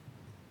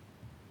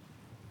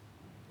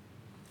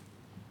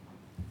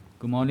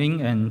Good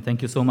morning, and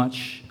thank you so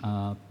much,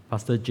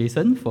 Pastor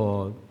Jason,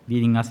 for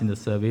leading us in the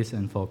service,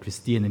 and for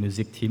Christy and the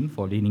music team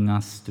for leading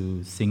us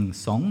to sing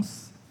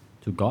songs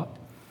to God.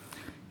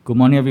 Good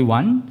morning,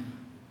 everyone.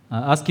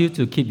 I ask you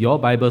to keep your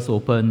Bibles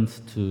open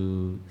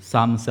to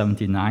Psalm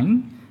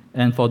 79.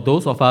 And for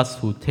those of us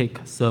who take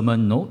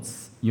sermon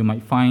notes, you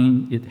might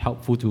find it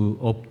helpful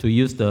to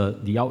use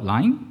the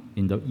outline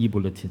in the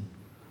e-bulletin.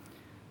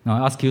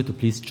 Now, I ask you to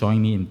please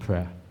join me in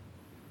prayer.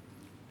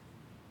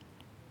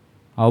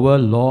 Our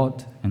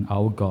Lord and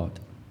our God,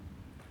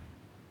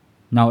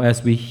 now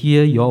as we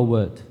hear your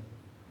word,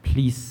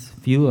 please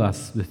fill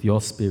us with your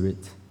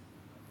Spirit.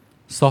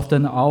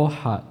 Soften our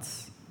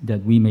hearts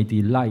that we may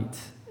delight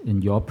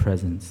in your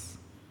presence.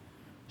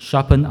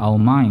 Sharpen our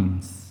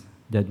minds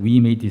that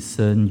we may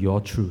discern your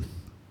truth.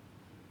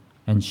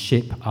 And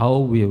shape our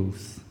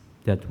wills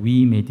that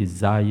we may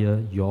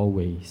desire your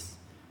ways.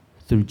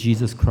 Through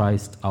Jesus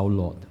Christ our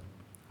Lord.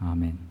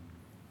 Amen.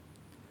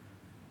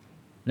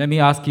 Let me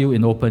ask you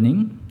in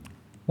opening,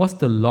 what's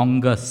the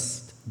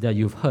longest that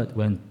you've heard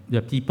when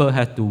the people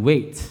had to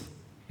wait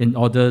in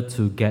order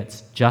to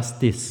get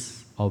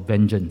justice or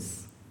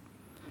vengeance?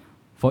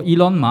 For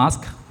Elon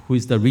Musk, who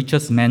is the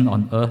richest man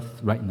on earth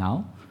right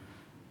now,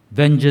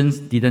 vengeance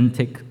didn't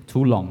take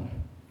too long.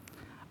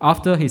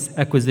 After his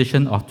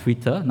acquisition of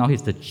Twitter, now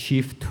he's the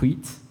chief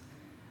tweet.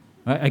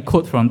 I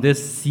quote from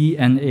this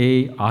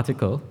CNA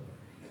article,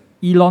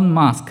 Elon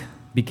Musk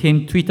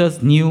became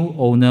Twitter's new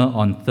owner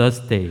on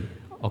Thursday,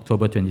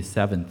 October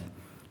 27th,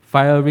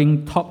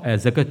 firing top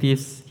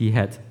executives he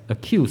had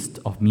accused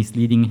of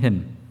misleading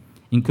him,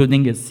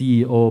 including its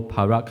CEO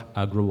Parag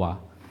Agrawal.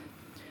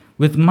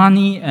 With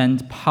money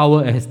and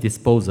power at his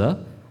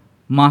disposal,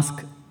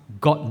 Musk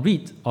got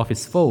rid of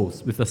his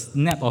foes with a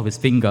snap of his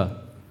finger,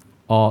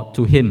 or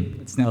to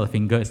him, a snap of the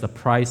finger is the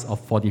price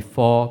of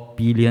 $44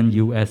 billion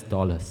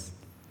US.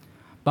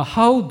 But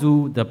how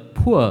do the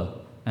poor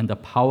and the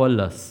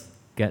powerless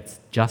get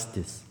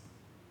justice?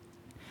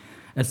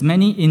 As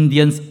many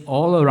Indians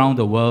all around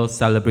the world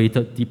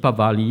celebrated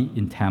Deepavali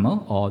in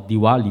Tamil or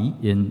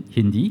Diwali in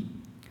Hindi,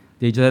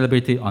 they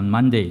celebrated on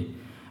Monday.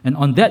 And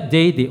on that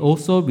day, they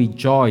also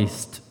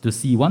rejoiced to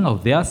see one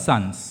of their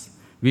sons,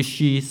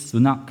 Rishi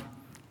Sunak,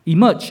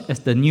 emerge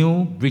as the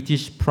new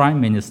British Prime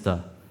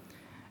Minister.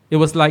 It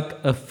was like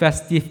a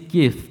festive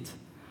gift.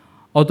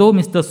 Although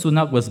Mr.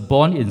 Sunak was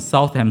born in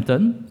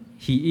Southampton,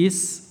 he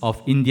is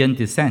of Indian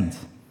descent.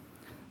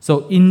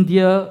 So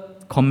India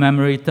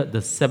commemorated the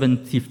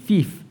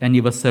 75th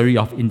anniversary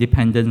of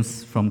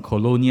independence from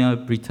colonial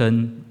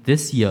Britain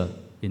this year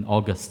in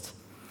August.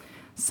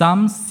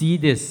 Some see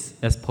this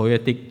as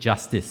poetic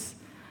justice,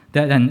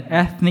 that an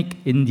ethnic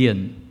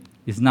Indian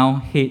is now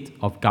head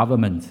of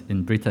government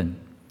in Britain.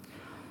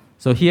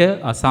 So here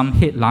are some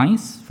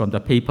headlines from the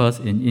papers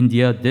in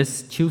India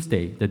this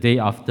Tuesday, the day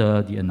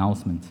after the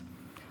announcement.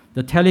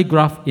 The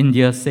Telegraph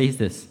India says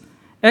this,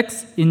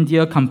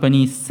 ex-India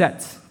company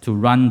set to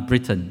run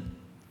Britain.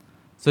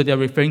 So they're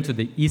referring to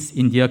the East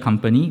India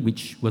Company,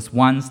 which was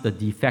once the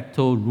de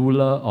facto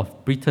ruler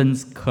of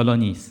Britain's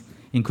colonies,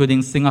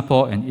 including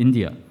Singapore and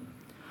India.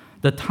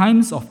 The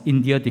Times of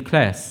India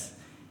declares,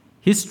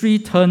 history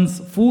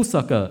turns full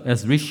circle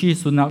as Rishi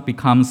Sunak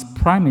becomes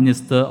Prime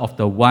Minister of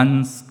the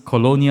once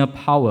colonial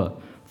power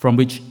from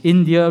which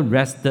India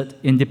wrested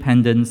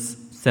independence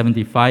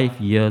 75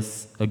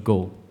 years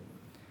ago.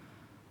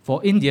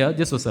 For India,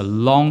 this was a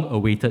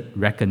long-awaited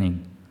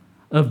reckoning,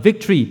 a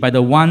victory by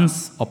the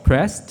ones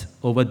oppressed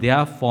over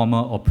their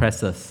former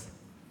oppressors.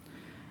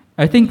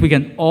 I think we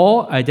can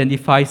all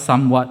identify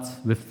somewhat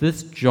with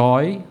this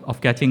joy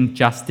of getting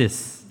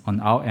justice on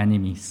our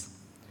enemies.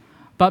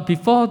 But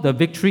before the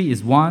victory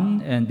is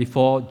won and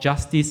before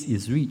justice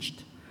is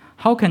reached,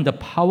 how can the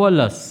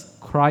powerless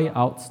cry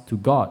out to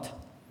God?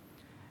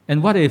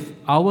 And what if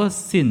our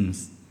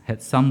sins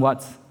had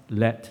somewhat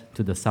led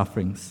to the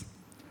sufferings?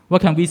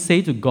 What can we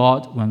say to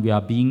God when we are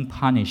being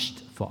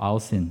punished for our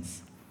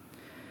sins?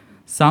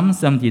 Psalm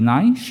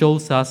 79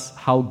 shows us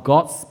how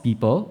God's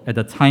people at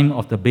the time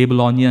of the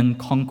Babylonian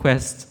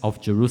conquest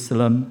of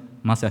Jerusalem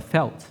must have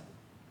felt.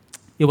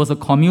 It was a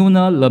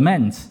communal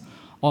lament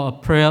or a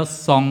prayer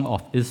song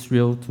of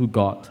Israel to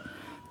God,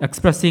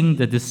 expressing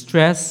the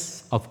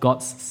distress of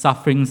God's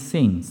suffering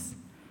saints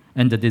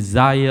and the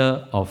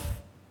desire of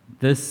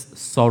these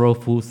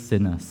sorrowful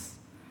sinners.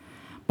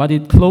 But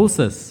it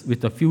closes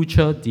with the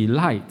future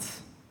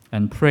delight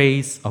and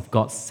praise of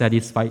God's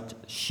satisfied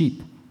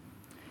sheep.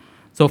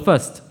 So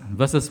first,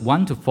 verses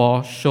 1 to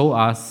 4 show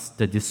us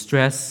the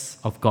distress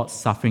of God's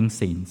suffering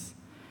saints.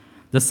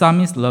 The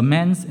psalmist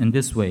laments in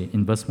this way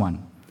in verse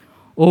 1.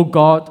 O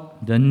God,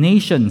 the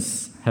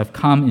nations have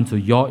come into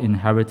your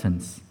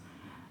inheritance.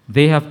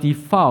 They have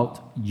defiled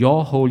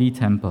your holy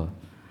temple.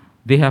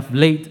 They have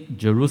laid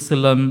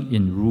Jerusalem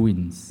in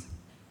ruins.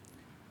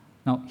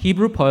 Now,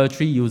 Hebrew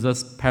poetry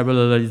uses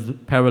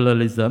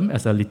parallelism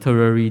as a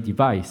literary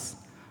device.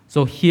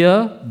 So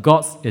here,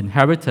 God's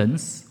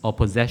inheritance or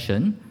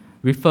possession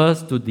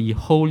refers to the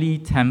holy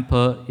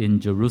temple in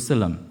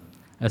Jerusalem,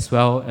 as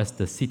well as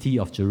the city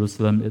of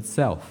Jerusalem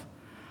itself.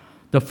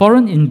 The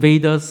foreign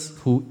invaders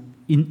who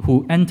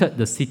entered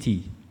the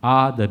city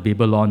are the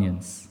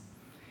Babylonians.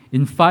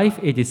 In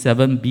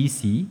 587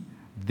 BC,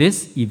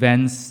 these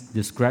events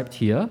described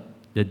here,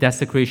 the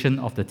desecration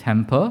of the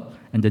temple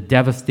and the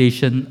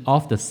devastation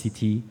of the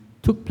city,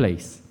 took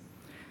place.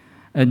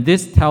 And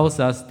this tells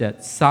us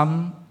that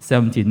Psalm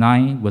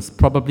 79 was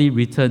probably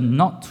written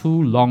not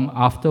too long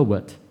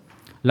afterward,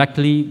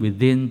 likely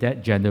within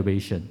that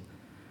generation.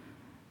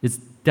 It's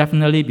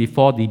definitely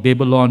before the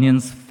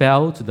Babylonians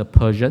fell to the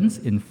Persians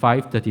in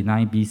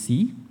 539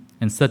 BC,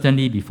 and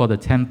certainly before the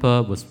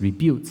temple was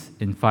rebuilt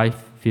in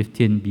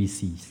 515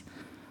 BC.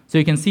 So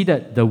you can see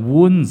that the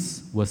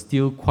wounds were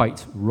still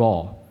quite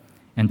raw,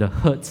 and the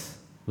hurt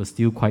was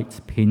still quite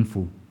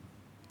painful.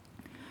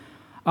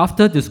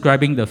 After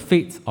describing the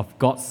fate of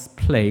God's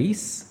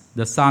place,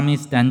 the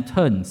psalmist then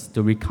turns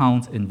to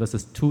recount in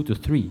verses 2 to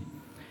 3.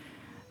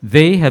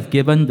 They have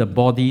given the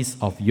bodies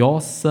of your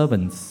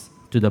servants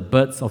to the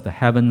birds of the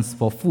heavens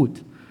for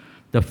food,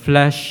 the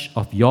flesh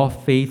of your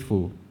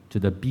faithful to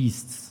the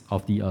beasts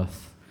of the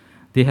earth.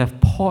 They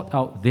have poured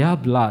out their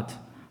blood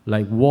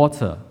like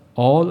water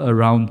all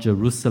around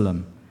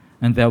Jerusalem,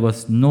 and there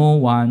was no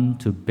one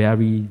to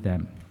bury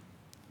them.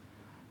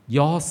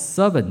 Your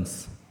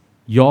servants,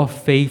 your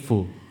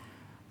faithful.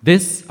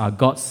 These are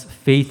God's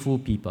faithful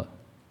people,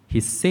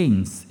 his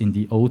saints in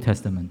the Old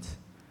Testament.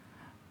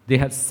 They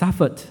had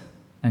suffered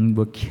and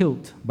were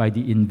killed by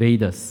the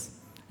invaders,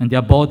 and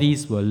their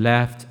bodies were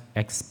left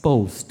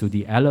exposed to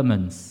the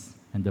elements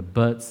and the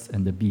birds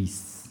and the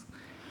beasts.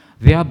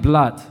 Their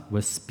blood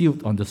was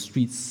spilled on the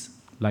streets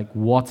like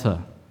water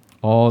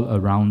all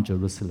around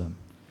Jerusalem.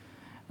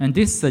 And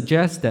this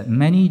suggests that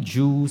many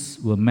Jews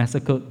were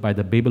massacred by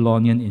the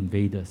Babylonian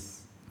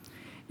invaders.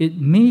 It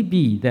may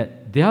be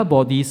that their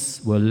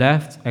bodies were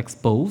left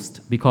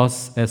exposed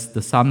because, as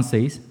the psalm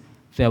says,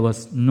 there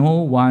was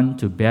no one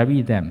to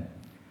bury them,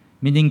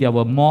 meaning there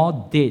were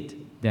more dead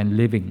than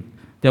living.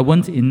 There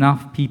weren't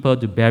enough people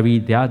to bury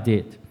their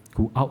dead,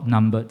 who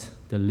outnumbered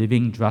the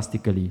living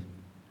drastically.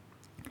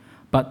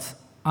 But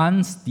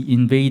aren't the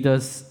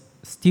invaders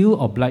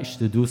still obliged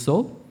to do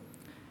so?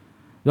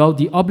 Well,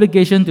 the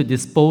obligation to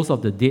dispose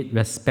of the dead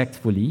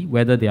respectfully,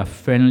 whether they are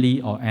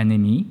friendly or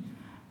enemy,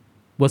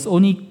 was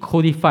only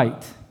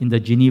codified in the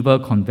Geneva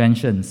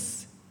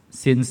Conventions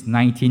since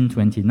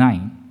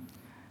 1929.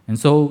 And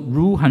so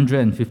Rule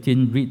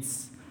 115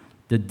 reads,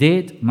 the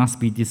dead must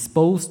be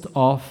disposed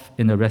of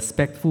in a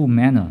respectful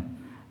manner,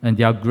 and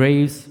their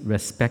graves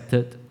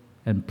respected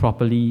and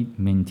properly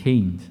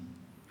maintained.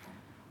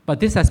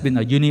 But this has been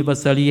a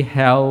universally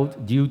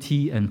held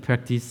duty and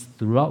practice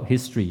throughout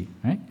history,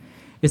 right?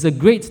 It's a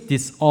great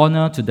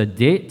dishonor to the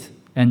dead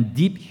and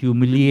deep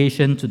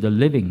humiliation to the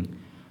living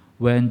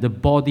when the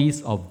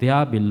bodies of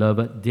their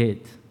beloved dead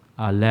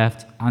are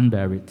left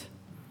unburied.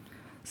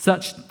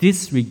 Such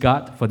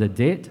disregard for the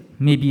dead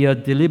may be a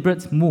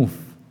deliberate move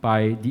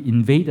by the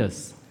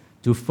invaders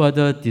to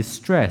further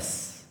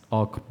distress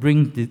or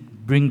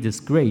bring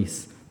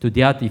disgrace to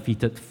their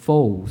defeated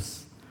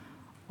foes,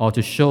 or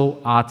to show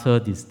utter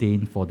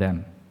disdain for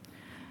them.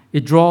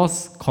 It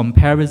draws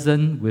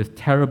comparison with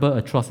terrible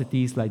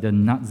atrocities like the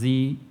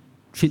Nazi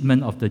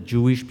treatment of the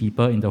Jewish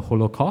people in the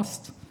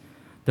Holocaust,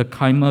 the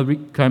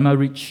Khmer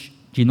Rouge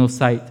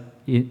genocide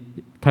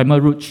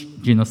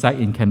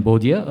in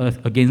Cambodia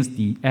against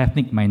the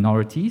ethnic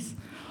minorities,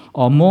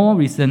 or more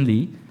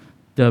recently,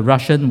 the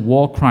Russian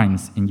war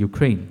crimes in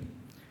Ukraine.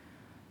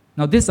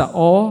 Now, these are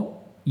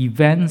all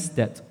events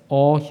that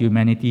all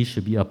humanity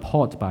should be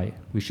appalled by.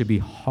 We should be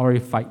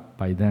horrified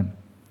by them.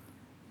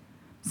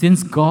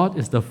 Since God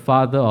is the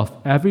Father of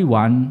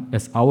everyone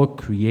as our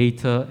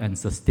Creator and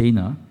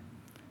Sustainer,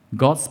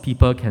 God's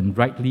people can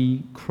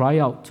rightly cry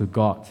out to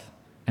God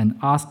and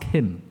ask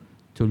Him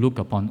to look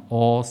upon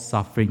all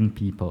suffering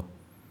people.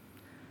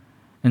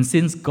 And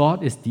since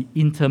God is the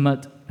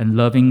intimate and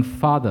loving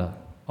Father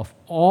of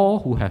all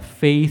who have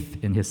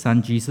faith in His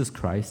Son Jesus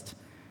Christ,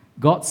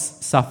 God's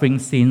suffering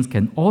saints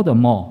can all the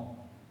more,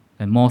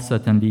 and more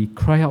certainly,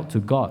 cry out to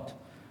God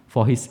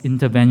for His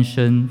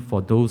intervention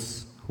for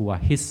those who are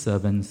His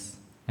servants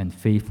and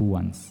faithful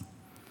ones.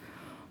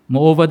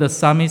 Moreover, the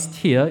psalmist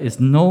here is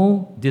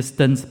no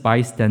distant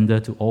bystander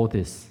to all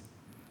this.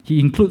 He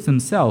includes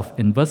himself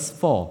in verse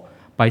 4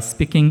 by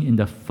speaking in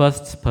the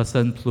first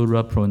person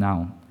plural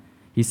pronoun.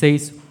 He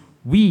says,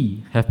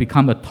 we have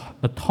become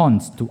a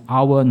taunt to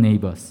our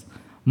neighbors,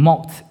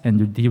 mocked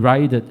and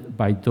derided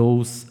by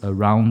those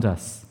around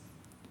us.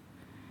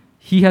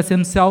 He has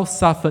himself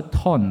suffered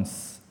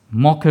taunts,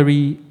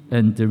 mockery,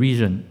 and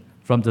derision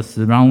from the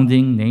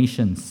surrounding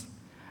nations,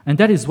 and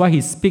that is why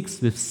he speaks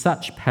with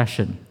such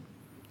passion.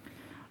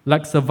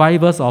 Like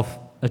survivors of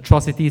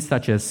atrocities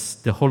such as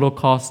the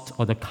Holocaust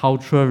or the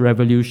Cultural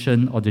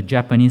Revolution or the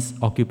Japanese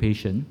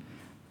occupation,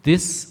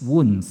 these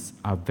wounds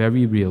are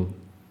very real,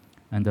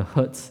 and the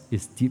hurt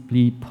is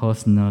deeply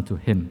personal to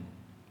him.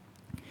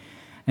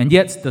 And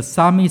yet the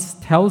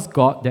psalmist tells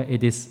God that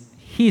it is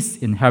his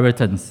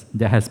inheritance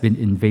that has been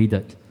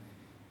invaded,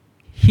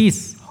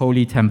 his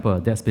holy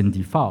temple that's been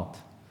defiled,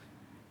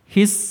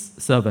 his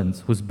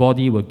servants whose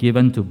body were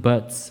given to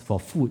birds for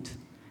food,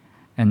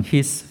 and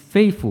his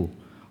faithful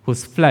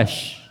whose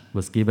flesh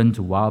was given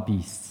to wild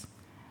beasts.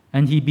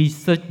 And he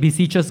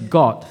beseeches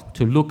God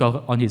to look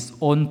on his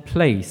own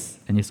place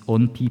and his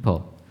own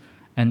people,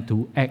 and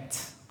to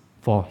act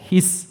for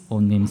his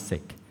own name's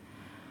sake.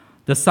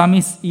 The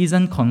psalmist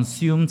isn't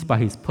consumed by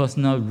his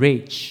personal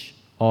rage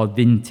or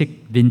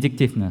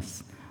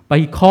vindictiveness, but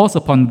he calls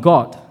upon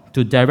God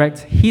to direct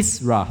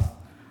his wrath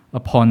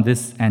upon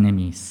these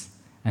enemies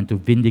and to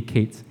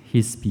vindicate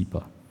his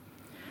people.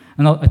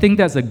 And I think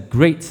that's a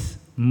great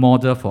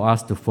model for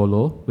us to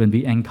follow when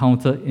we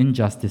encounter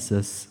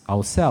injustices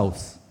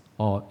ourselves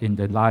or in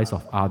the lives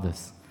of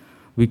others.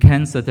 We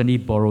can certainly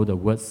borrow the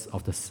words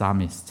of the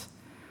psalmist.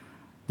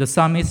 The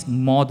psalmist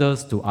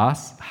models to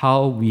us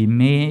how we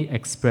may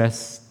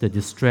express the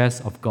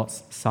distress of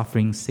God's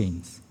suffering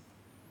saints.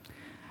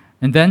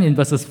 And then in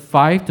verses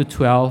 5 to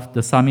 12,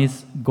 the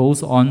psalmist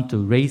goes on to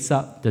raise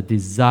up the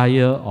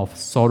desire of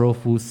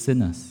sorrowful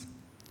sinners.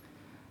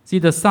 See,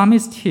 the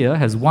psalmist here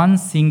has one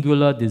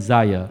singular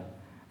desire,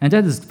 and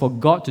that is for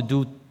God to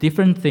do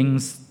different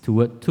things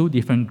toward two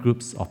different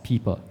groups of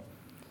people.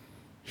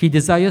 He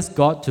desires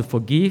God to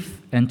forgive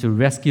and to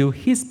rescue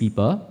his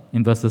people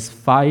in verses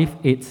 5,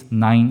 8,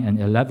 9, and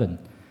 11.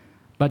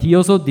 But he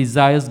also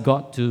desires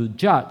God to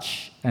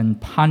judge and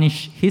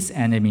punish his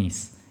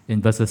enemies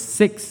in verses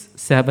 6,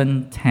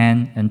 7,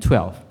 10, and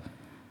 12.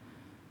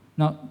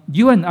 Now,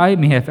 you and I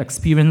may have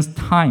experienced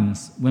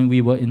times when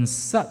we were in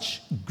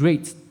such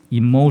great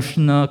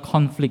emotional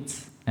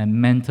conflicts and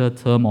mental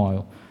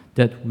turmoil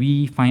that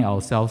we find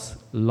ourselves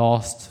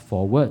lost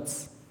for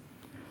words.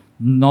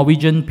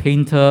 Norwegian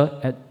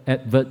painter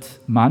Edvard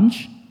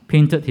Munch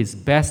painted his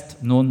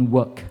best-known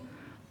work,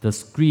 The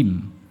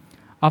Scream,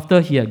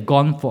 after he had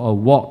gone for a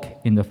walk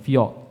in the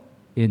fjord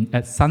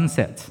at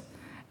sunset,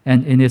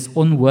 and in his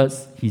own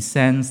words, he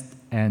sensed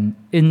an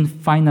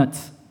infinite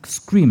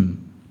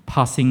scream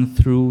passing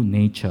through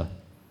nature.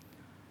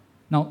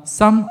 Now,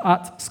 some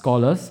art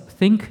scholars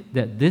think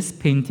that this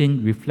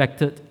painting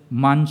reflected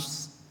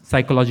Munch's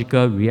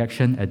psychological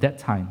reaction at that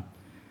time.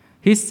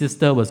 His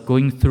sister was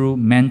going through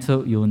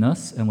mental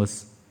illness and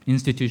was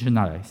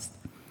institutionalized.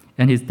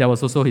 And there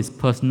was also his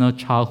personal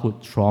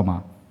childhood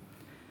trauma.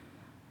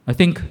 I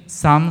think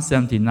Psalm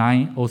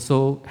 79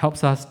 also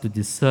helps us to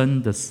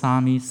discern the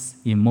psalmist's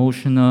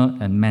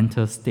emotional and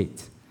mental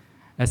state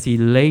as he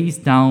lays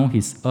down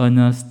his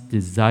earnest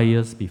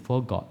desires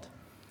before God.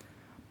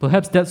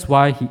 Perhaps that's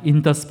why he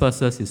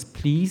intersperses his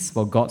pleas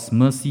for God's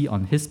mercy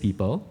on his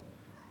people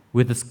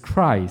with his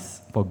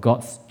cries for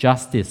God's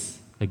justice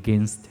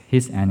against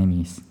his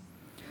enemies.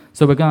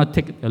 So we're going to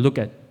take a look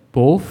at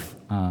both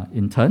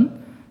in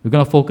turn. We're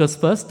going to focus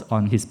first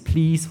on his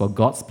pleas for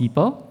God's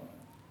people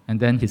and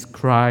then his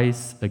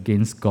cries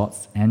against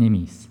God's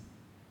enemies.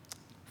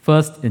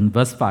 First, in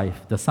verse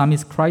 5, the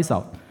psalmist cries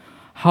out,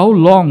 "How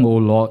long, O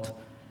Lord,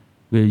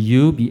 will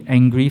you be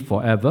angry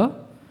forever?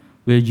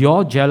 Will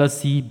your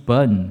jealousy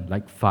burn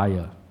like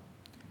fire?"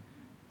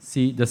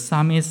 See, the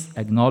psalmist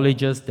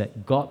acknowledges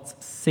that God's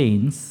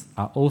saints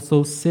are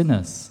also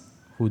sinners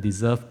who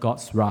deserve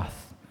God's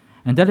wrath.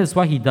 And that is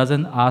why he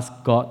doesn't ask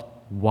God,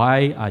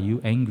 "Why are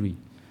you angry?"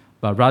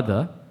 but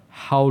rather,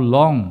 "How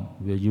long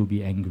will you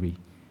be angry?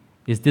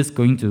 Is this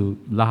going to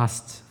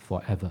last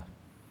forever?"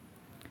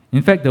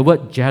 In fact, the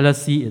word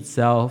jealousy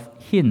itself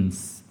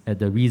hints at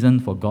the reason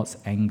for God's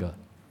anger.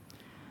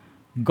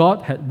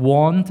 God had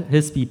warned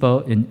his people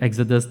in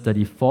Exodus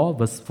 34,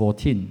 verse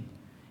 14,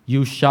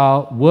 "You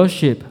shall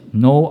worship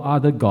no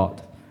other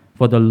God,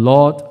 for the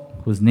Lord,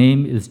 whose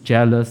name is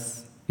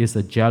jealous, is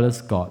a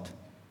jealous God."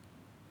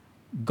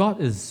 God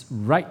is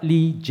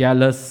rightly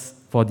jealous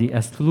for the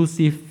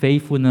exclusive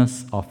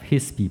faithfulness of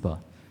his people,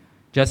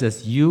 just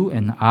as you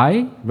and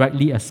I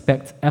rightly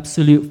expect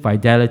absolute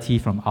fidelity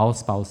from our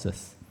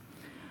spouses.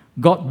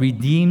 God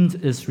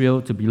redeemed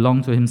Israel to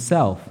belong to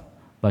himself,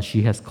 but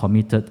she has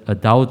committed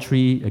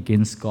adultery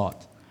against God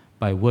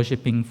by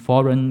worshipping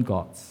foreign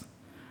gods.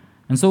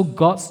 And so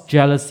God's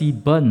jealousy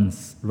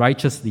burns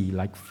righteously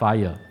like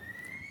fire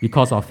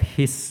because of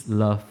his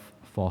love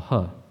for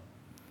her.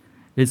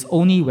 It's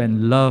only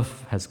when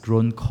love has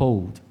grown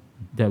cold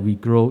that we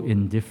grow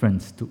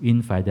indifferent to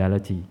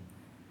infidelity.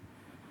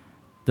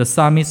 The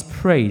psalmist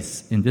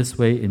prays in this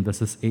way in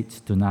verses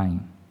 8 to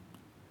 9.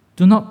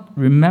 "Do not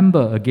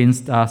remember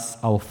against us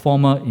our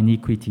former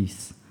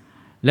iniquities.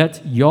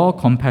 Let your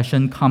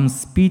compassion come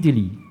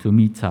speedily to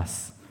meet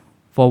us,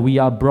 for we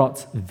are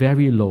brought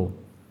very low.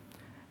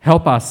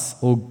 Help us,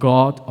 O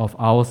God of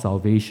our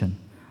salvation,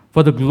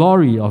 for the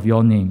glory of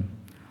your name.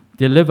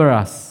 Deliver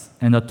us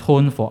and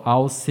atone for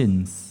our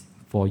sins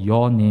for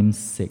your name's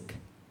sake."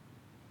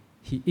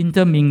 He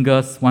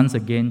intermingles once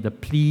again the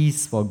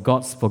pleas for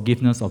God's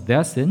forgiveness of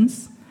their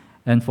sins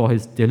and for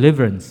his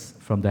deliverance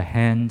from the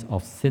hand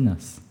of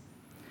sinners.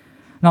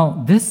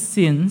 Now, these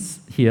sins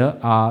here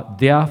are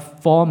their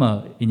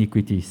former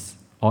iniquities,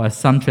 or as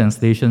some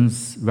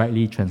translations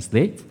rightly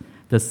translate,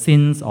 the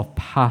sins of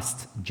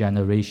past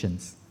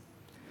generations.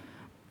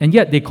 And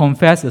yet they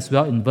confess as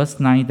well in verse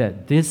 9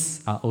 that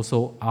these are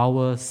also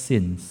our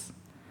sins.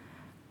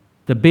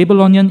 The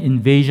Babylonian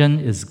invasion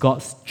is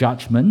God's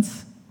judgment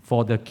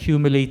for the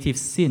cumulative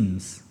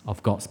sins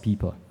of God's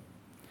people.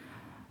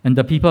 And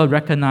the people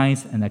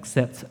recognize and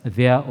accept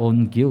their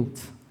own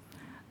guilt.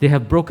 They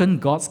have broken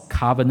God's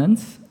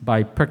covenant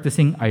by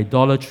practicing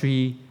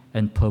idolatry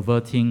and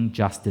perverting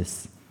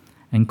justice.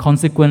 And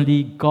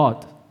consequently,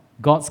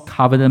 God's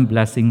covenant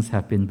blessings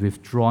have been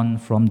withdrawn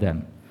from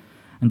them.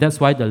 And that's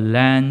why the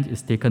land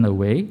is taken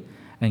away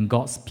and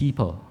God's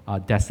people are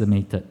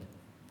decimated.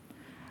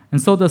 And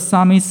so the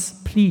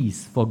psalmist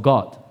pleads for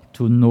God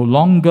to no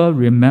longer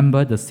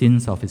remember the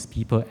sins of his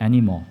people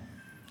anymore,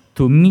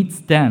 to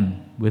meet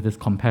them with his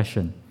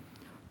compassion,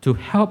 to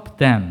help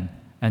them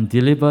and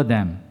deliver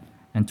them,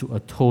 and to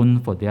atone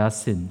for their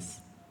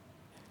sins.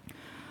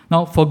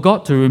 Now, for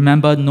God to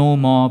remember no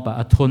more but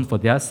atone for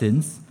their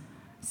sins,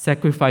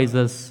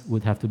 sacrifices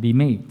would have to be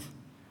made.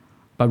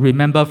 But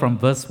remember from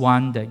verse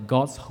 1 that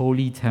God's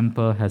holy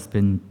temple has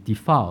been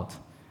defiled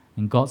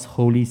and God's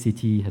holy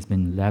city has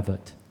been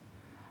leveled.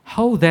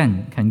 How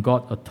then can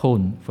God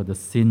atone for the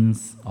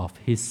sins of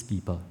his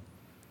people?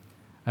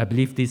 I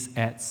believe this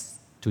adds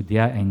to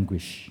their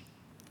anguish.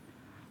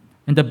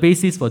 And the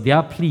basis for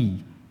their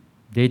plea,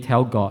 they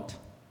tell God,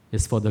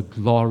 is for the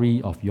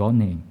glory of your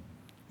name,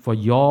 for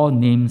your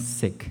name's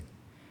sake.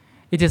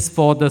 It is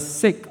for the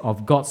sake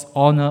of God's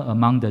honor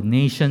among the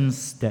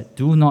nations that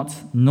do not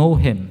know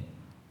him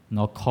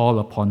nor call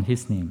upon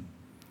his name.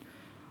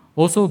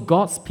 Also,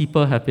 God's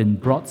people have been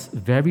brought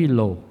very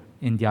low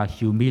in their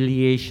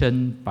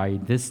humiliation by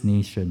these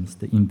nations,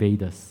 the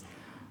invaders.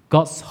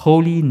 God's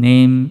holy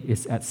name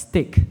is at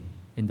stake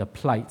in the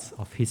plight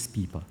of his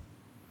people.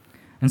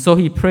 And so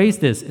he prays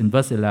this in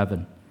verse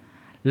 11.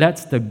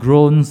 Let the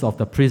groans of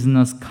the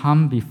prisoners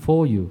come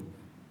before you.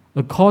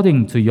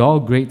 According to your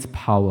great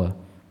power,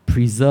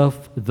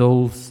 preserve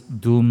those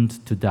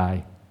doomed to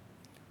die.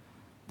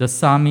 The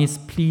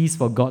psalmist pleads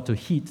for God to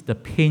heed the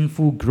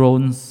painful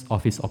groans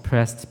of his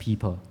oppressed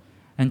people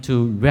and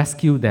to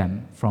rescue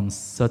them from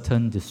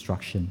certain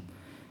destruction.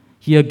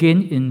 He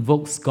again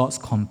invokes God's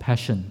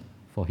compassion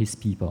for his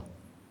people.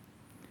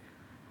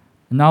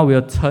 Now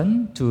we'll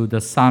turn to the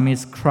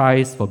psalmist's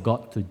cries for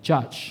God to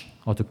judge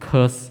or to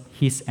curse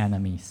his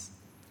enemies.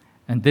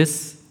 And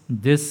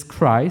these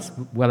cries,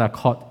 what are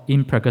called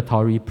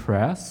imprecatory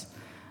prayers,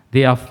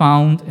 they are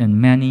found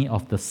in many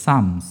of the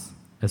Psalms,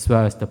 as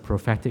well as the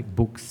prophetic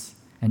books,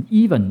 and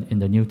even in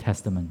the New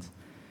Testament.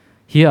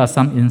 Here are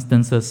some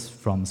instances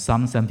from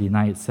Psalm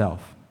 79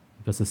 itself,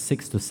 verses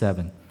 6 to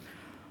 7.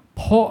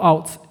 Pour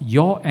out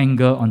your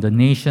anger on the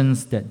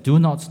nations that do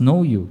not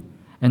know you,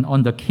 and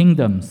on the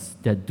kingdoms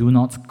that do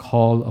not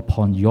call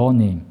upon your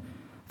name.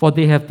 For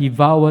they have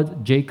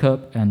devoured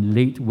Jacob and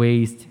laid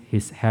waste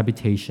his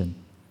habitation.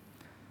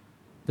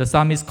 The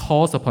psalmist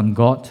calls upon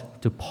God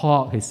to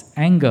pour out his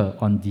anger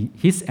on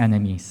his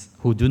enemies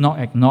who do not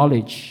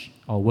acknowledge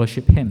or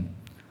worship him,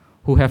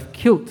 who have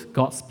killed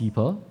God's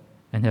people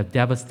and have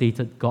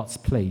devastated God's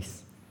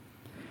place.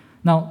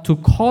 Now, to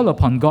call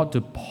upon God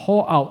to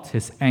pour out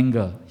his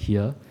anger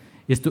here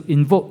is to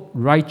invoke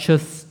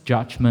righteous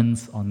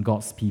judgments on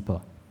God's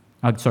people.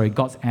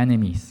 God's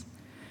enemies.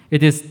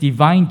 It is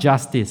divine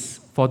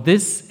justice, for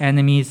these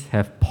enemies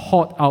have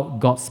poured out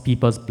God's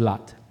people's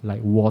blood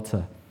like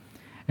water.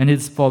 And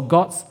it's for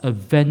God's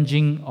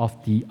avenging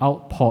of the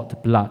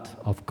outpoured blood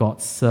of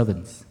God's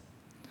servants.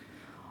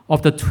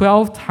 Of the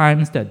 12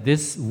 times that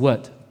this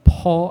word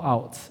pour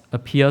out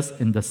appears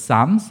in the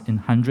Psalms, in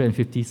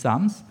 150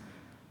 Psalms,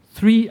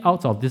 3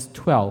 out of these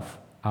 12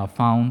 are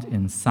found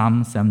in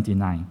Psalm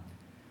 79.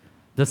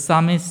 The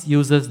psalmist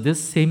uses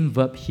this same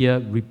verb here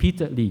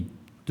repeatedly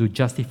to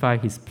justify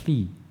his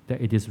plea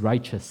that it is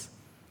righteous.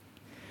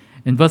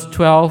 In verse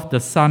 12, the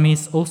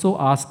psalmist also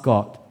asks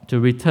God to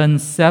return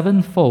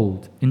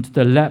sevenfold into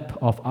the lap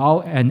of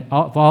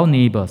our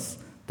neighbors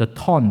the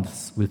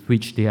taunts with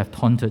which they have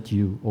taunted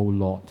you, O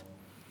Lord.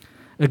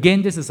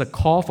 Again, this is a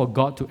call for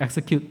God to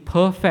execute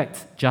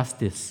perfect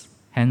justice,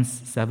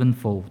 hence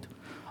sevenfold,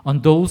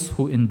 on those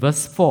who in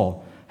verse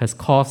 4 has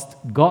caused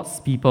God's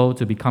people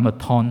to become a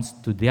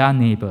taunt to their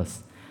neighbors,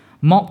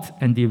 mocked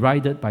and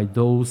derided by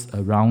those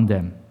around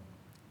them.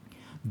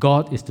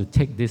 God is to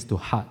take this to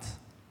heart,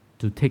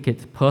 to take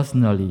it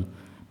personally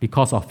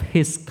because of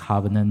his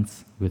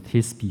covenant with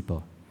his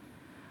people.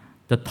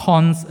 The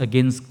taunts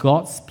against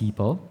God's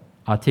people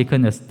are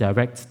taken as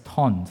direct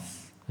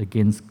taunts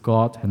against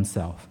God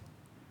himself.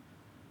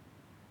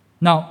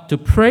 Now, to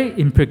pray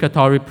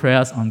imprecatory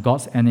prayers on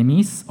God's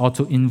enemies or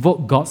to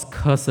invoke God's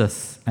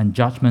curses and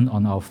judgment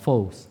on our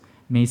foes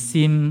may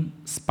seem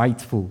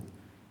spiteful,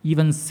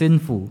 even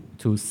sinful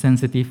to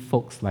sensitive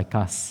folks like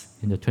us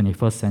in the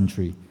 21st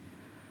century.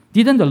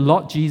 Didn't the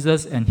Lord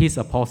Jesus and his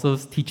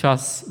apostles teach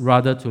us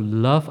rather to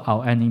love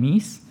our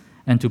enemies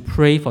and to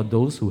pray for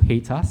those who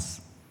hate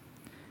us?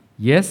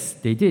 Yes,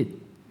 they did.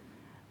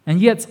 And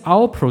yet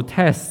our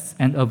protests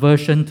and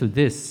aversion to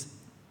this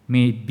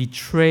may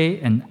betray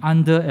an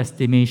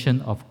underestimation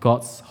of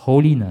God's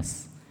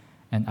holiness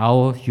and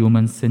our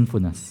human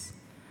sinfulness.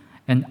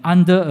 an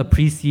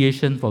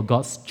underappreciation for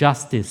God's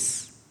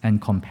justice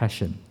and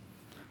compassion.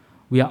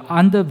 We are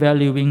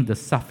undervaluing the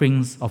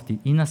sufferings of the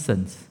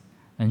innocent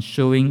and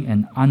showing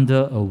an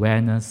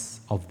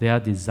under-awareness of their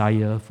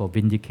desire for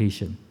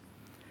vindication.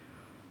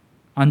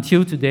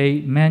 Until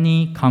today,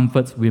 many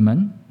comfort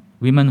women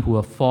who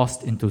were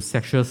forced into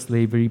sexual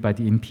slavery by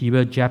the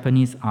Imperial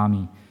Japanese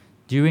Army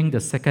during the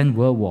Second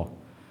World War.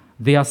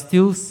 They are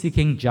still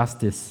seeking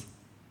justice,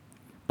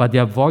 but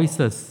their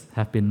voices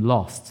have been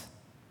lost,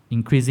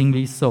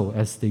 increasingly so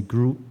as they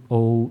grew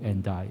old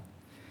and died.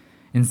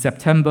 In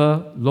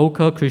September,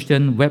 local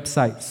Christian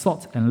website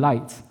Salt and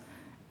Light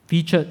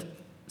featured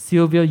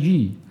Sylvia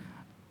Yi,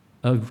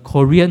 a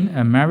Korean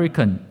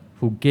American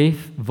who gave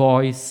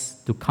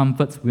voice to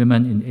comfort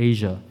women in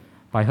Asia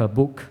by her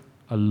book,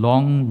 A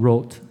Long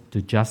Road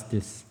to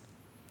Justice.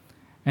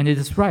 And it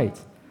is right,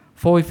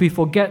 for if we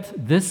forget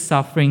these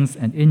sufferings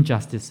and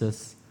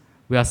injustices,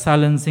 we are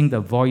silencing the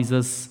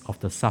voices of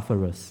the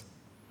sufferers.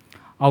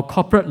 Our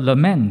corporate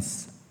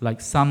laments, like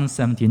Psalm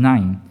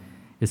 79,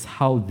 is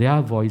how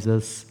their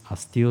voices are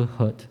still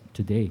heard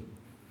today.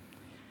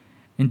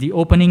 In the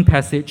opening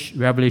passage,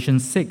 Revelation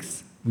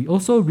 6, we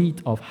also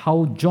read of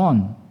how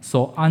John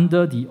saw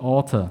under the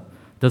altar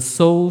the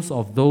souls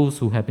of those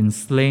who had been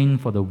slain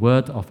for the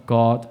word of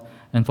God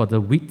and for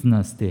the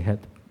witness they had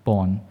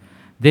borne.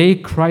 They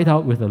cried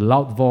out with a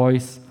loud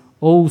voice,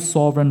 O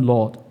sovereign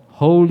Lord,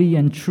 holy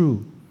and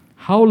true,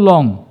 how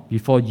long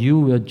before you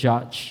will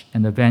judge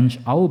and avenge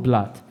our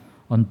blood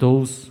on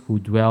those who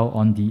dwell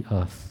on the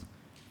earth?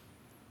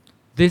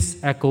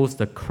 This echoes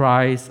the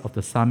cries of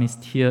the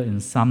psalmist here in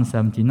Psalm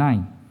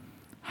 79.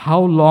 How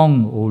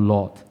long, O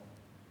Lord,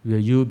 will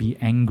you be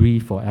angry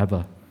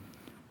forever?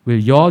 Will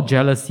your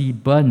jealousy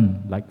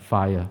burn like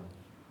fire?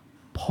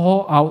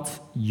 Pour out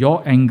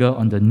your anger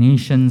on the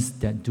nations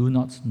that do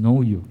not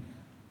know you.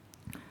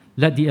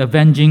 Let the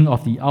avenging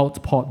of the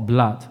outpoured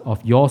blood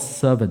of your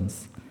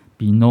servants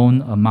be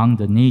known among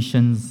the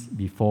nations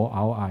before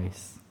our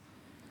eyes.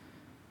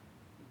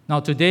 Now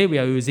today we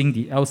are using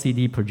the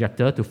LCD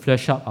projector to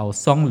flash out our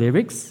song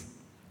lyrics,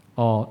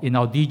 or in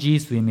our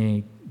DGs we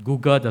may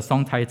Google the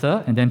song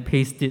title and then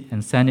paste it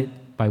and send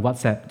it by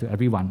WhatsApp to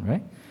everyone,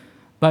 right?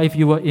 But if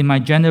you were in my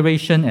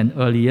generation and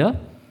earlier,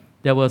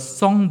 there were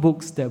song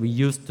books that we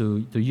used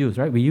to use,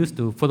 right? We used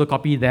to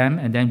photocopy them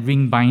and then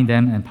ring bind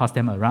them and pass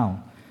them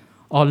around.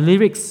 Or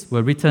lyrics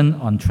were written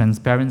on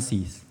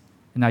transparencies,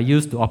 and I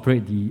used to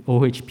operate the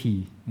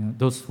OHP.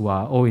 Those who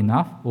are old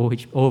enough,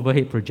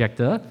 overhead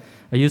projector,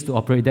 I used to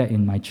operate that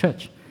in my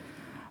church.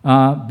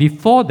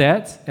 Before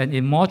that, and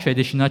in more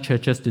traditional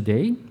churches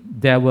today,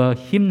 there were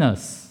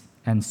hymnals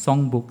and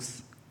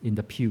songbooks in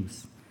the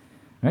pews.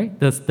 Right?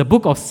 The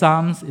book of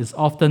Psalms is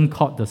often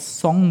called the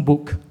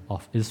songbook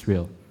of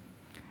Israel.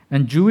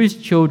 And Jewish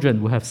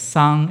children would have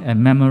sung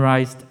and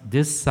memorized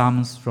these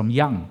psalms from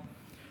young.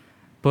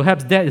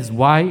 Perhaps that is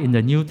why in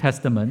the New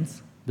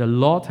Testament, the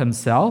Lord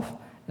himself,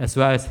 as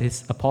well as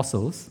his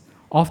apostles,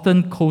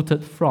 often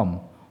quoted from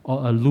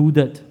or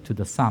alluded to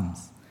the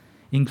Psalms,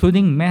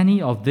 including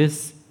many of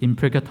these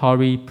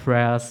imprecatory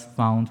prayers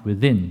found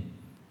within,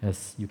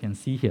 as you can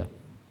see here.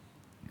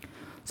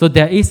 So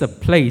there is a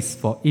place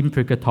for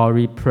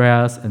imprecatory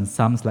prayers and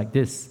psalms like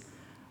this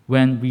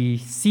when we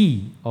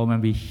see or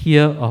when we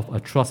hear of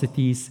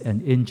atrocities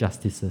and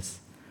injustices,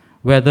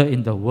 whether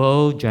in the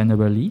world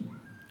generally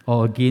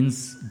or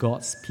against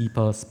God's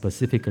people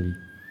specifically.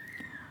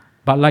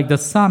 But like the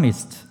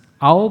psalmist,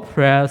 our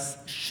prayers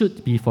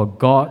should be for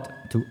God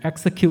to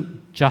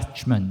execute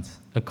judgment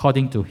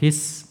according to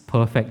his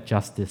perfect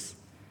justice,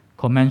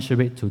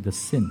 commensurate to the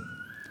sin.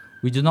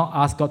 We do not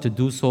ask God to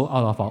do so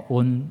out of our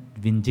own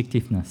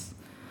vindictiveness.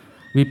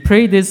 We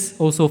pray this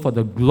also for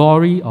the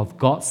glory of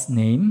God's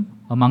name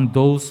among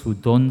those who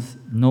don't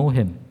know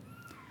him.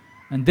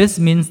 And this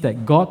means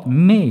that God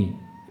may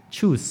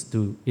choose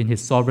to, in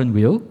his sovereign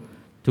will,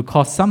 to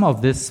cause some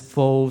of these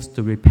foes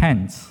to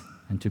repent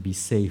and to be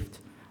saved,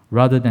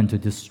 rather than to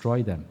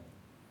destroy them.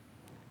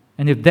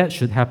 And if that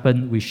should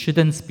happen, we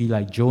shouldn't be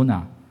like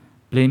Jonah,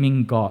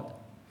 blaming God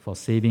for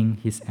saving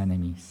his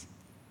enemies.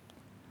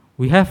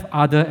 We have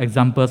other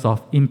examples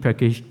of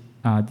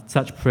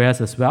such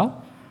prayers as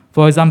well.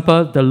 For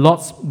example, the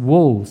Lord's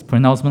woes,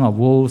 pronouncement of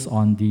woes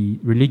on the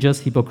religious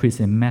hypocrites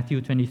in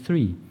Matthew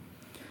 23,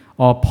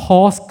 or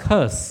Paul's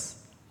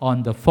curse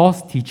on the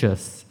false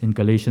teachers in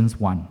Galatians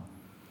 1,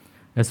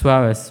 as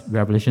well as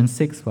Revelation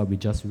 6, what we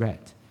just read.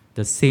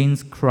 The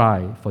saints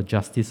cry for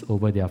justice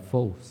over their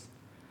foes.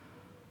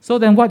 So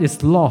then what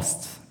is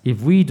lost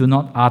if we do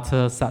not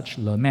utter such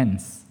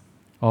laments,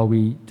 or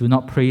we do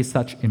not pray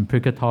such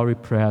imprecatory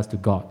prayers to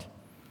God?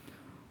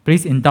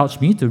 Please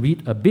indulge me to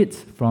read a bit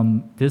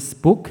from this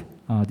book,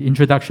 the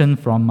introduction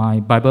from my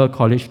Bible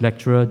college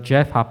lecturer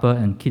Jeff Harper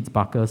and Kit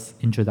Barker's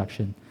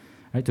introduction,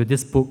 right, to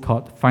this book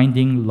called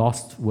Finding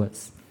Lost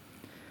Words.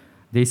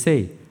 They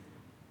say,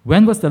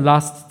 when was the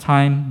last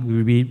time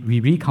we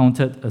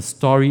recounted a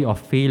story of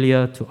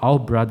failure to our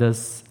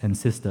brothers and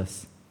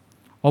sisters?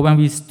 Or when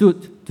we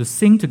stood to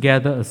sing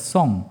together a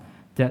song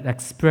that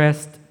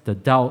expressed the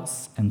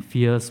doubts and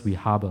fears we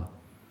harbor?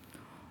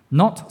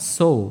 Not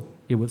so,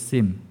 it would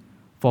seem,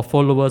 for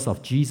followers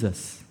of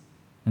Jesus.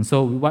 And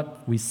so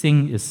what we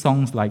sing is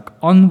songs like,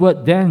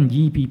 "Onward then,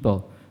 ye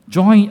people,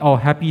 join our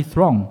happy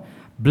throng,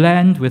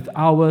 blend with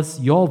ours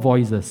your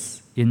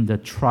voices in the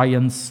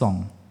triumph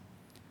song."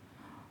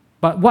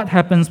 But what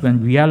happens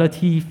when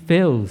reality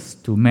fails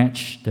to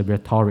match the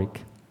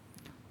rhetoric?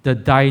 The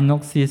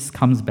diagnosis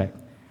comes back.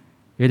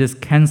 It is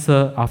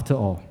cancer after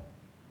all.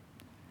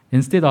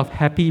 Instead of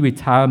happy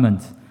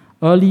retirement,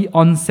 early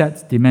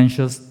onset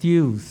dementia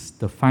steals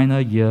the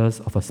final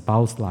years of a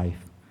spouse's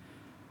life.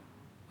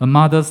 A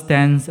mother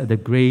stands at the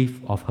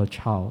grave of her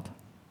child.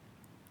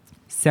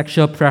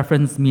 Sexual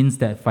preference means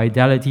that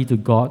fidelity to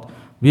God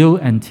will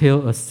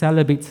entail a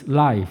celibate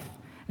life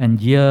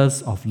and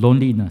years of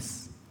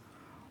loneliness.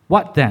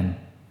 What then?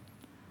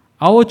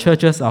 Our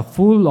churches are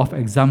full of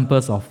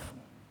examples of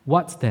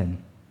what then?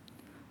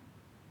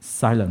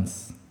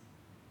 Silence,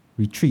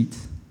 retreat,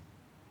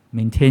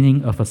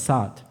 maintaining a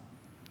facade,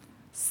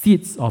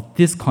 seeds of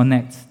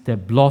disconnect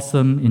that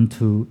blossom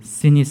into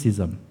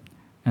cynicism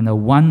and a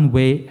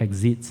one-way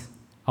exit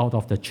out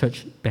of the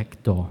church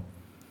back door.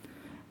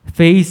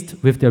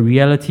 Faced with the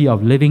reality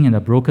of living in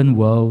a broken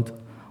world,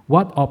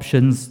 what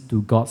options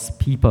do God's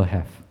people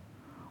have?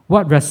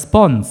 What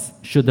response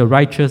should the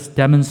righteous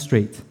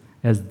demonstrate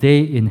as they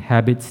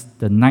inhabit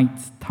the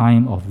night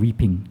time of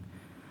weeping?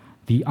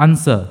 The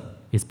answer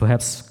is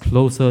perhaps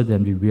closer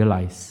than we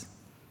realize.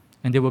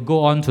 And they will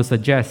go on to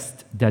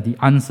suggest that the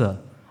answer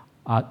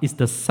is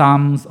the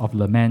Psalms of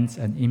laments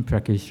and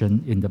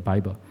imprecation in the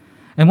Bible.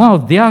 And one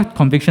of their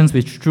convictions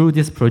through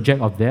this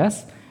project of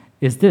theirs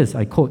is this,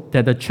 I quote,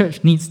 that the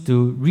church needs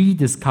to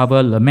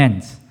rediscover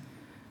lament.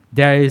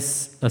 There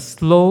is a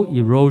slow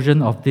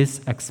erosion of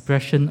this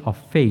expression of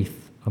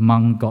faith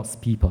among God's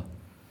people.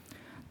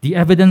 The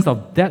evidence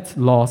of that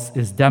loss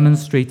is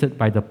demonstrated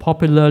by the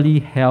popularly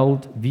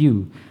held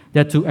view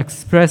that to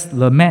express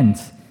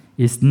lament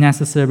is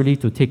necessarily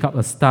to take up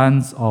a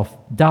stance of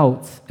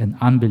doubt and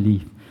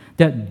unbelief,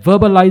 that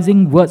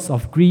verbalizing words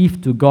of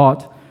grief to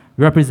God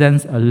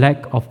represents a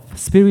lack of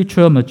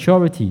spiritual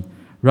maturity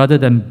rather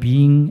than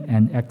being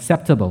an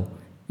acceptable,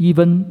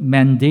 even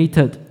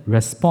mandated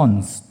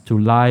response to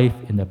life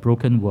in a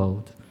broken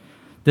world.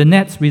 The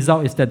net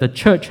result is that the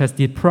church has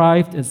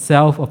deprived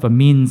itself of a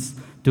means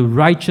to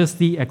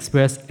righteously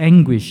express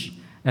anguish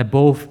at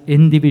both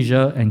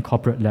individual and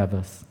corporate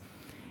levels.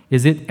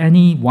 Is it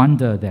any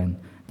wonder, then,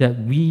 that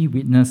we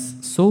witness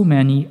so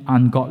many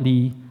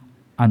ungodly,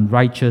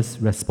 unrighteous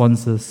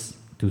responses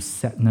to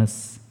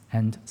sadness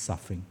and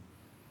suffering?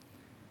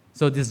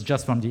 So this is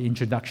just from the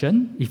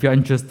introduction. If you're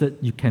interested,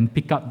 you can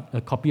pick up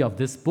a copy of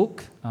this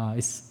book.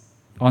 It's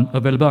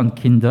available on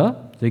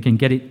Kindle, so you can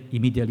get it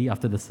immediately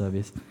after the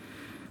service.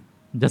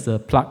 Just a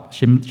plug,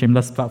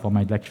 shameless plug for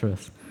my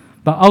lecturers.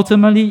 But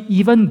ultimately,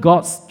 even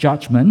God's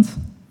judgment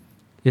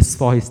is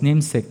for his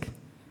name's sake.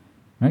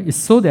 Right? It's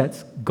so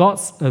that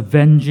God's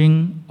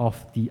avenging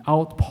of the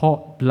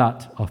outpoured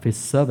blood of his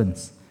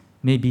servants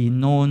may be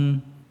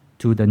known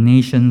to the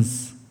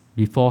nations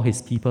before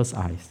his people's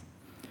eyes.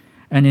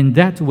 And in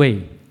that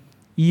way,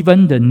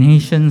 even the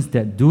nations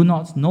that do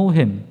not know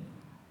him,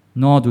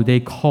 nor do they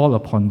call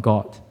upon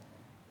God,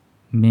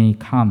 may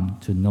come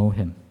to know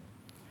him.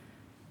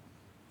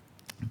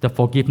 The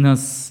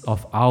forgiveness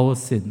of our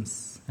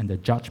sins and the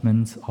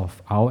judgment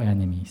of our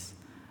enemies.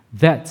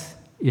 That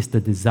is the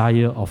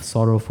desire of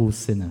sorrowful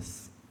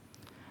sinners.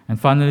 And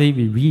finally,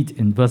 we read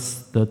in verse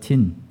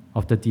 13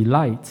 of the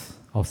delight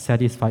of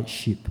satisfied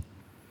sheep.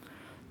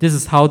 This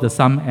is how the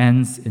psalm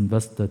ends in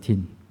verse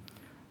 13.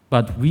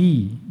 But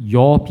we,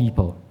 your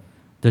people,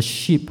 the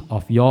sheep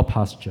of your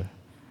pasture,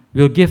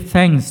 will give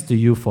thanks to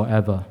you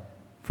forever.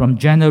 From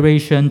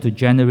generation to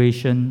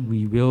generation,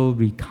 we will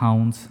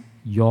recount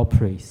your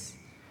praise.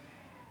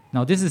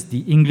 Now, this is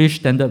the English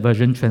Standard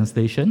Version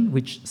translation,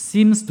 which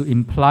seems to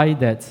imply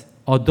that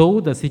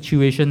although the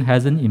situation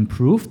hasn't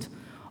improved,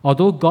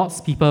 although God's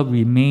people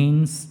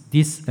remains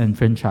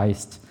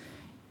disenfranchised,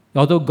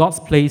 although God's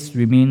place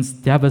remains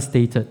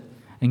devastated,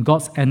 and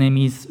God's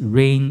enemies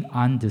reign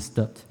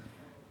undisturbed,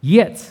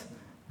 yet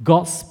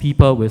God's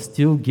people will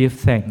still give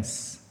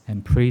thanks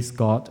and praise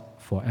God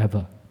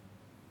forever.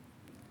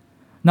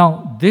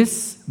 Now,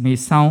 this may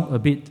sound a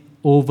bit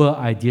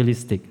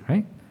over-idealistic,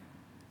 right?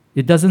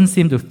 It doesn't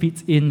seem to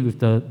fit in with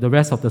the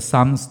rest of the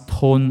psalm's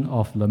tone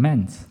of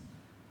lament.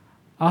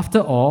 After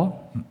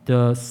all,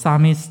 the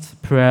psalmist's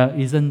prayer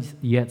isn't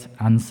yet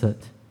answered.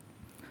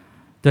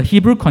 The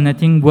Hebrew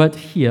connecting word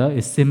here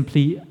is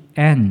simply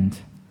 "and,"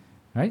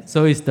 right?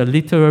 So it's the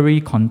literary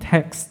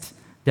context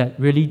that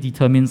really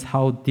determines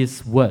how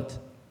this word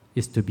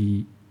is to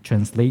be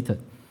translated.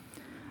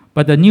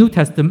 But the New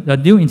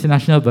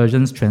International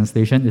Version's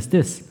translation is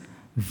this: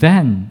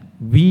 "Then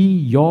we,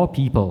 your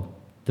people,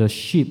 the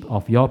sheep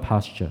of your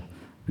pasture,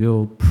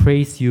 will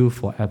praise you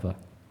forever."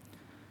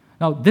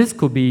 Now, this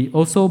could be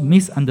also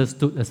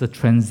misunderstood as a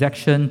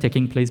transaction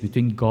taking place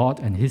between God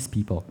and his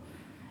people.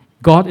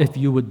 God, if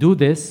you would do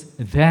this,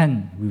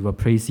 then we will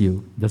praise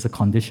you. There's a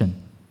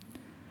condition.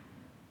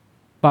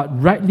 But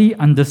rightly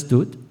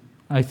understood,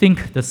 I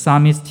think the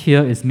psalmist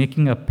here is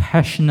making a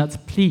passionate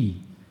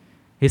plea.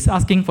 He's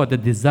asking for the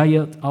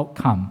desired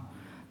outcome,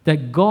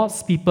 that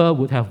God's people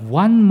would have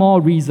one more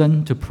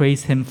reason to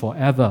praise him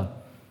forever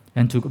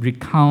and to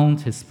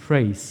recount his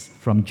praise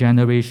from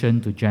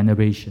generation to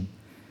generation.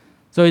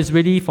 So it's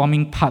really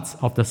forming parts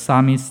of the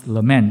psalmist's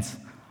lament.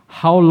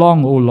 How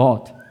long, O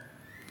Lord?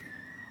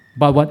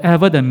 But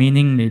whatever the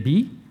meaning may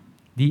be,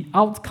 the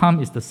outcome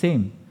is the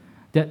same,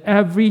 that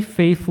every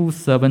faithful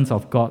servant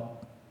of God,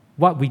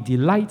 what we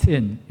delight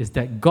in is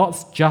that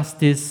God's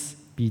justice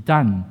be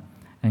done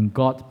and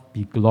God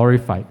be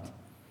glorified.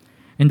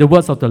 In the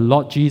words of the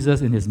Lord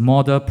Jesus in his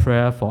model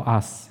prayer for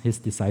us, his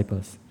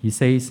disciples, he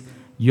says,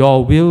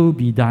 "Your will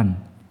be done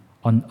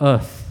on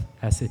earth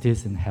as it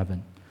is in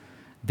heaven."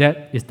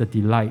 That is the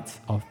delight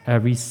of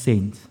every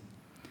saint.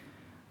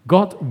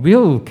 God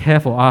will care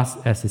for us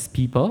as his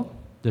people,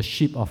 the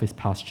sheep of his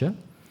pasture,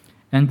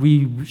 and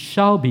we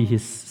shall be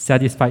his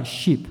satisfied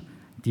sheep,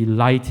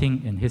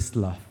 delighting in his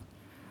love.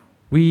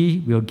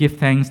 We will give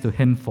thanks to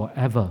him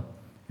forever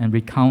and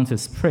recount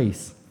his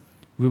praise.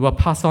 We will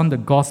pass on the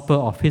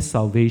gospel of his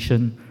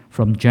salvation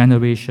from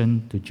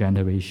generation to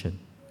generation.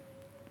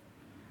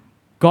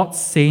 God's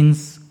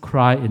saints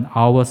cry in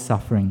our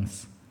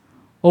sufferings,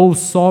 "O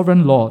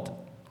sovereign Lord,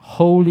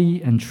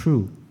 holy and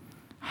true,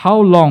 how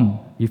long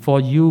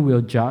before you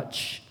will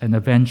judge and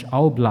avenge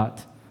our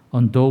blood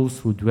on those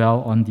who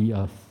dwell on the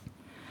earth?"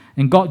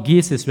 And God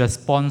gives his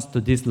response to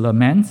this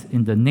lament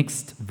in the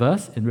next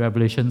verse in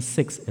Revelation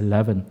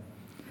 6:11.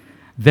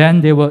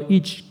 "Then they were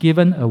each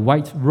given a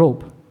white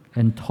robe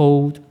and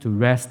told to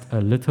rest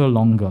a little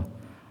longer,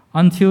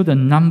 until the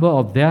number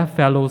of their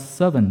fellow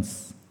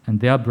servants and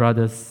their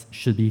brothers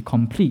should be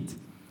complete,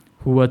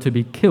 who were to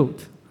be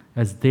killed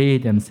as they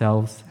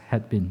themselves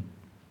had been."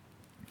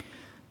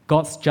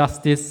 God's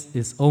justice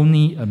is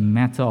only a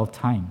matter of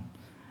time,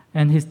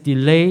 and his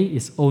delay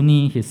is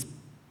only his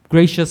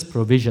gracious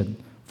provision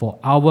for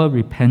our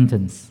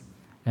repentance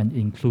and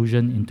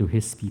inclusion into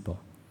his people.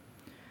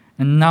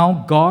 And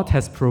now God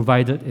has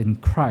provided in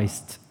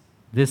Christ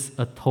this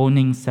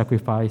atoning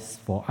sacrifice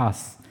for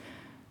us,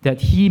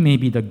 that he may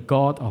be the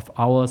God of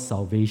our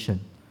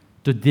salvation,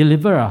 to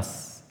deliver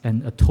us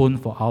and atone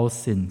for our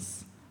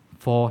sins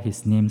for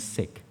his name's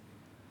sake.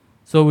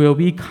 So will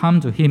we come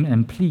to him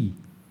and plead,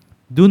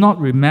 "Do not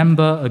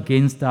remember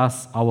against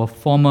us our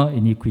former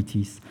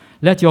iniquities.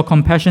 Let your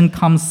compassion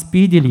come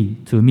speedily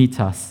to meet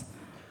us,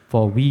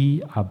 for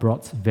we are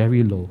brought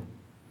very low."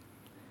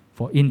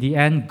 For in the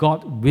end,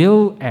 God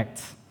will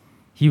act.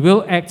 He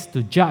will act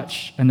to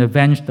judge and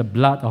avenge the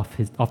blood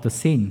of the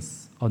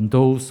saints on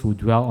those who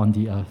dwell on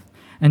the earth.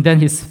 And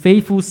then his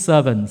faithful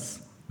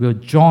servants will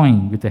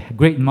join with the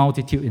great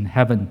multitude in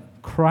heaven,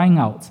 crying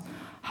out,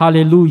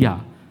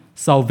 "Hallelujah!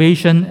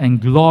 Salvation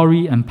and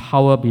glory and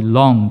power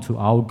belong to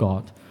our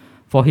God,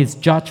 for his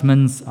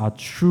judgments are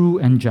true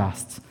and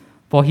just.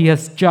 For he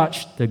has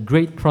judged the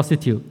great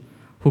prostitute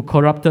who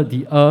corrupted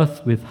the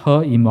earth with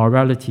her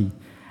immorality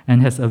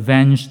and has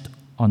avenged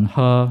on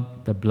her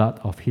the blood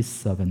of his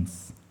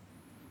servants."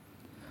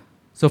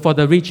 So for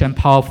the rich and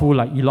powerful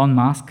like Elon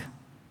Musk,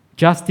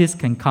 justice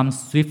can come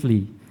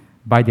swiftly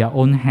by their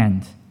own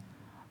hand.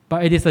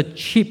 But it is a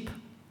cheap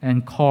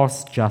and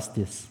coarse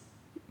justice.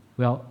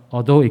 Well,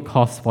 although it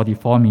costs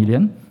 44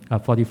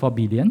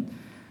 billion,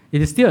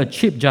 it is still a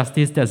cheap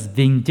justice that's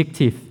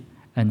vindictive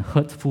and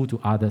hurtful to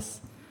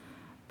others.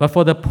 But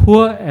for the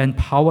poor and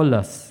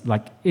powerless,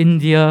 like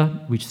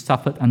India, which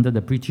suffered under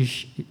the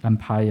British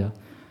Empire,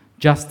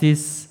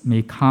 justice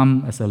may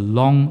come as a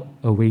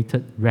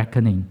long-awaited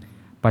reckoning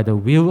by the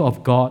will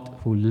of God,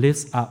 who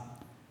lifts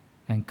up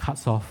and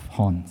cuts off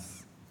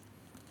horns.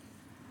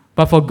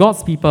 But for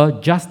God's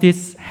people,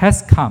 justice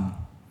has come.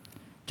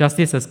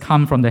 Justice has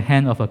come from the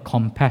hand of a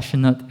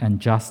compassionate and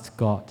just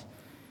God.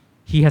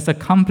 He has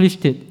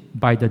accomplished it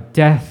by the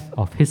death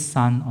of his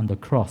Son on the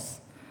cross,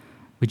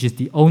 which is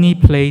the only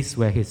place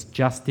where his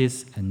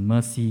justice and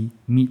mercy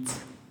meet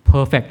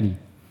perfectly.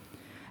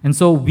 And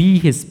so we,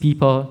 his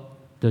people,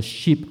 the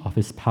sheep of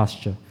his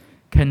pasture,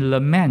 can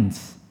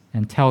lament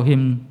and tell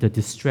him the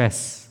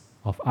distress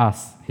of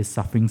us, his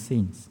suffering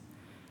saints.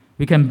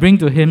 We can bring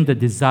to him the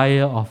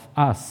desire of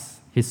us,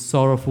 his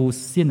sorrowful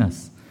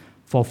sinners,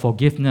 for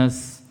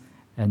forgiveness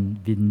and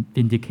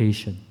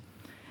vindication.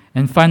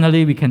 And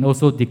finally, we can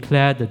also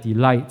declare the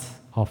delight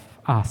of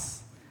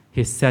us,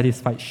 his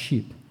satisfied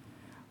sheep.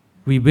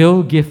 We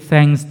will give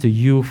thanks to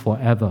you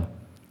forever.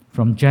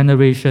 From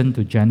generation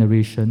to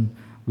generation,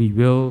 we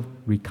will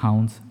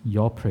recount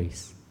your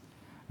praise.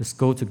 Let's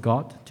go to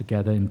God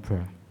together in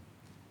prayer.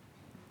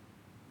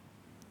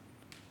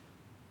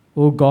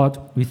 O God,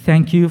 we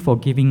thank you for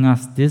giving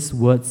us these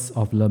words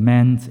of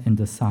lament in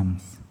the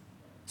Psalms,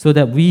 so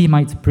that we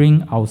might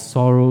bring our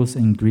sorrows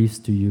and griefs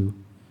to you,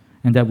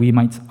 and that we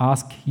might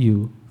ask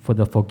you for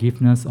the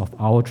forgiveness of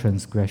our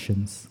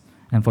transgressions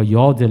and for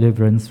your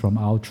deliverance from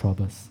our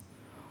troubles.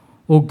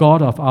 O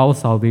God of our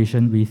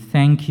salvation, we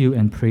thank you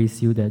and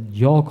praise you that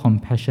your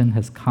compassion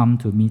has come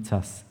to meet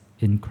us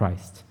in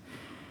Christ.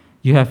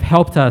 You have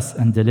helped us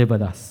and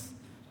delivered us.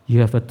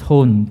 You have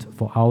atoned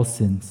for our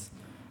sins.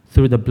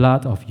 through the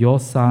blood of your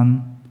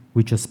Son,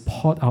 which is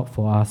poured out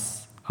for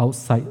us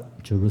outside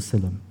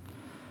Jerusalem.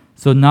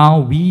 So now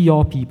we,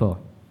 your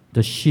people,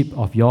 the sheep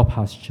of your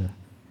pasture,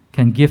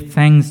 can give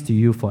thanks to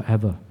you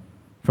forever.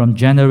 From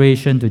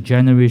generation to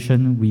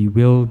generation, we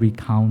will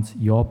recount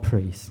your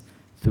praise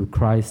through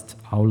Christ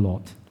our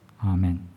Lord. Amen.